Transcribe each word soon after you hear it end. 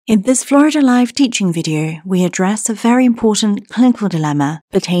In this Florida Live teaching video, we address a very important clinical dilemma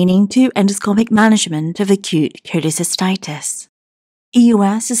pertaining to endoscopic management of acute cholecystitis.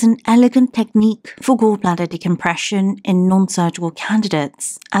 EUS is an elegant technique for gallbladder decompression in non-surgical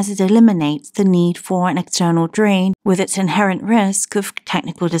candidates, as it eliminates the need for an external drain with its inherent risk of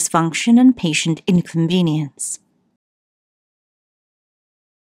technical dysfunction and patient inconvenience.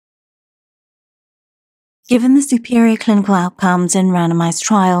 Given the superior clinical outcomes in randomized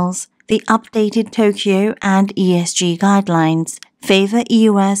trials, the updated Tokyo and ESG guidelines favor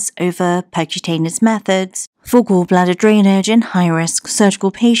EUS over percutaneous methods for gallbladder drainage in high-risk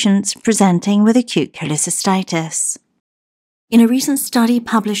surgical patients presenting with acute cholecystitis. In a recent study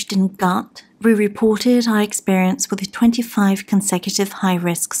published in Gut, we reported our experience with 25 consecutive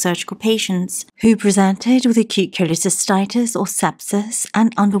high-risk surgical patients who presented with acute cholecystitis or sepsis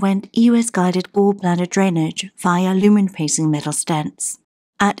and underwent EUS-guided gallbladder drainage via lumen-apposing metal stents.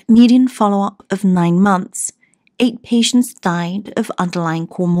 At median follow-up of 9 months, 8 patients died of underlying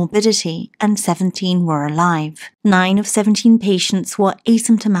comorbidity and 17 were alive. 9 of 17 patients were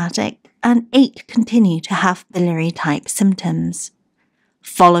asymptomatic and 8 continued to have biliary-type symptoms.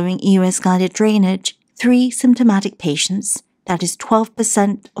 Following EUS-guided drainage, 3 symptomatic patients, that is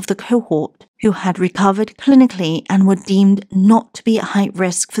 12% of the cohort, who had recovered clinically and were deemed not to be at high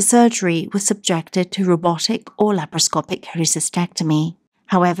risk for surgery were subjected to robotic or laparoscopic cholecystectomy.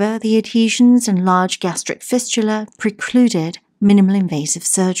 However, the adhesions and large gastric fistula precluded minimal invasive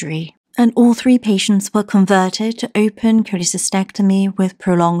surgery, and all 3 patients were converted to open cholecystectomy with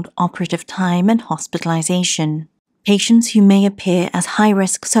prolonged operative time and hospitalization. Patients who may appear as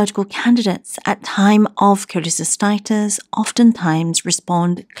high-risk surgical candidates at time of cholecystitis oftentimes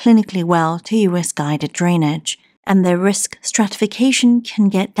respond clinically well to EUS-guided drainage, and their risk stratification can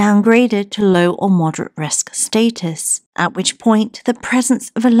get downgraded to low or moderate risk status, at which point the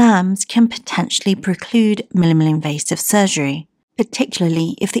presence of a LAMS can potentially preclude minimally invasive surgery,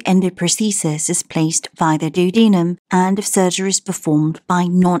 particularly if the endoprothesis is placed via the duodenum and if surgery is performed by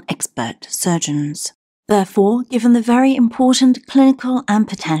non-expert surgeons. Therefore, given the very important clinical and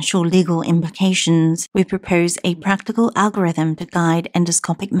potential legal implications, we propose a practical algorithm to guide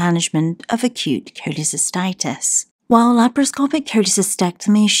endoscopic management of acute cholecystitis. While laparoscopic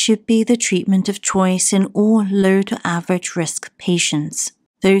cholecystectomy should be the treatment of choice in all low to average risk patients,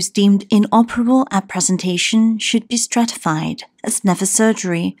 those deemed inoperable at presentation should be stratified as never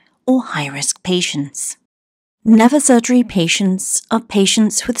surgery or high-risk patients. Never surgery patients are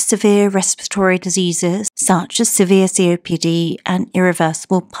patients with severe respiratory diseases such as severe COPD and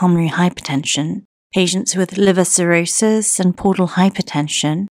irreversible pulmonary hypertension, patients with liver cirrhosis and portal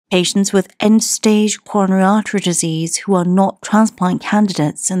hypertension, patients with end-stage coronary artery disease who are not transplant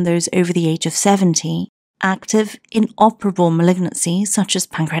candidates and those over the age of 70, active inoperable malignancies such as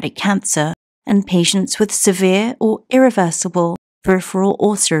pancreatic cancer, and patients with severe or irreversible peripheral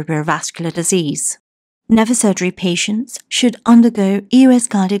or cerebrovascular disease. Never surgery patients should undergo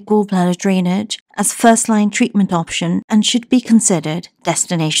EUS-guided gallbladder drainage as first-line treatment option and should be considered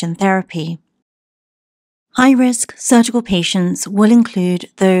destination therapy. High-risk surgical patients will include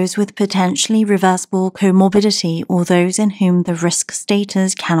those with potentially reversible comorbidity or those in whom the risk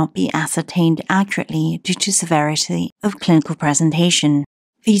status cannot be ascertained accurately due to severity of clinical presentation.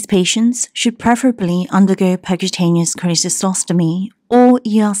 These patients should preferably undergo percutaneous cholecystostomy or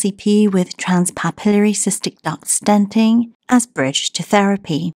ERCP with transpapillary cystic duct stenting as bridge to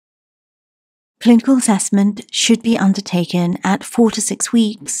therapy. Clinical assessment should be undertaken at 4 to 6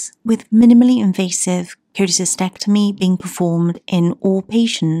 weeks, with minimally invasive cholecystectomy being performed in all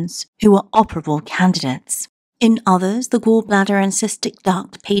patients who are operable candidates. In others, the gallbladder and cystic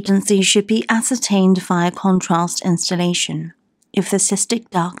duct patency should be ascertained via contrast installation. If the cystic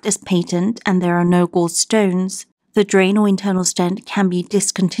duct is patent and there are no gallstones, the drain or internal stent can be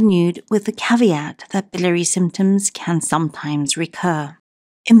discontinued with the caveat that biliary symptoms can sometimes recur.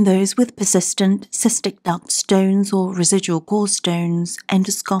 In those with persistent cystic duct stones or residual gallstones,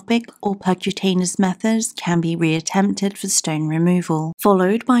 endoscopic or percutaneous methods can be reattempted for stone removal,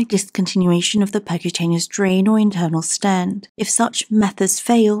 followed by discontinuation of the percutaneous drain or internal stent. If such methods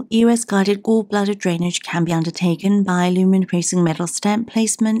fail, EUS-guided gallbladder drainage can be undertaken by lumen-apposing metal stent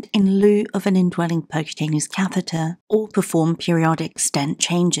placement in lieu of an indwelling percutaneous catheter, or perform periodic stent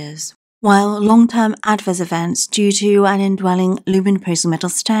changes. While long-term adverse events due to an indwelling lumen-apposing metal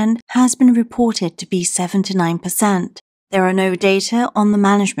stent has been reported to be 7 to 9%, there are no data on the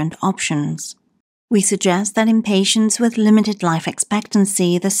management options. We suggest that in patients with limited life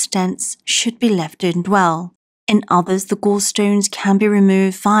expectancy, the stents should be left to indwell. In others, the gallstones can be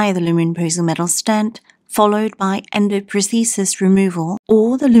removed via the lumen-apposing metal stent, followed by endoprothesis removal,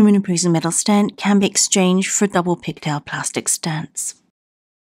 or the lumen-apposing metal stent can be exchanged for double pigtail plastic stents.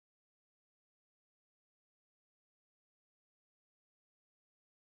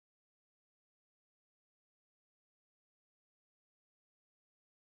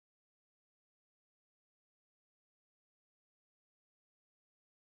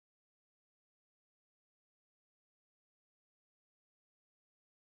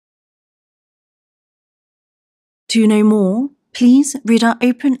 To know more, please read our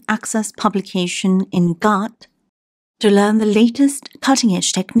open access publication in Gut to learn the latest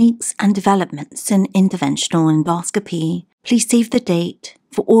cutting-edge techniques and developments in interventional endoscopy. Please save the date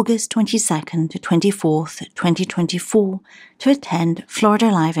for August 22nd to 24th, 2024 to attend Florida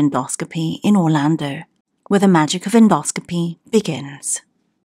Live Endoscopy in Orlando, where the magic of endoscopy begins.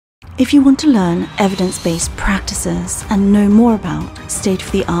 If you want to learn evidence-based practices and know more about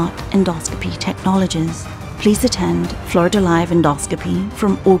state-of-the-art endoscopy technologies, please attend Florida Live Endoscopy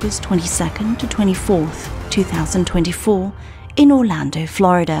from August 22nd to 24th, 2024 in Orlando,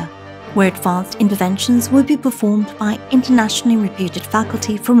 Florida, where advanced interventions will be performed by internationally reputed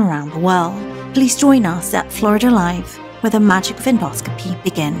faculty from around the world. Please join us at Florida Live, where the magic of endoscopy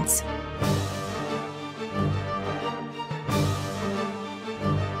begins.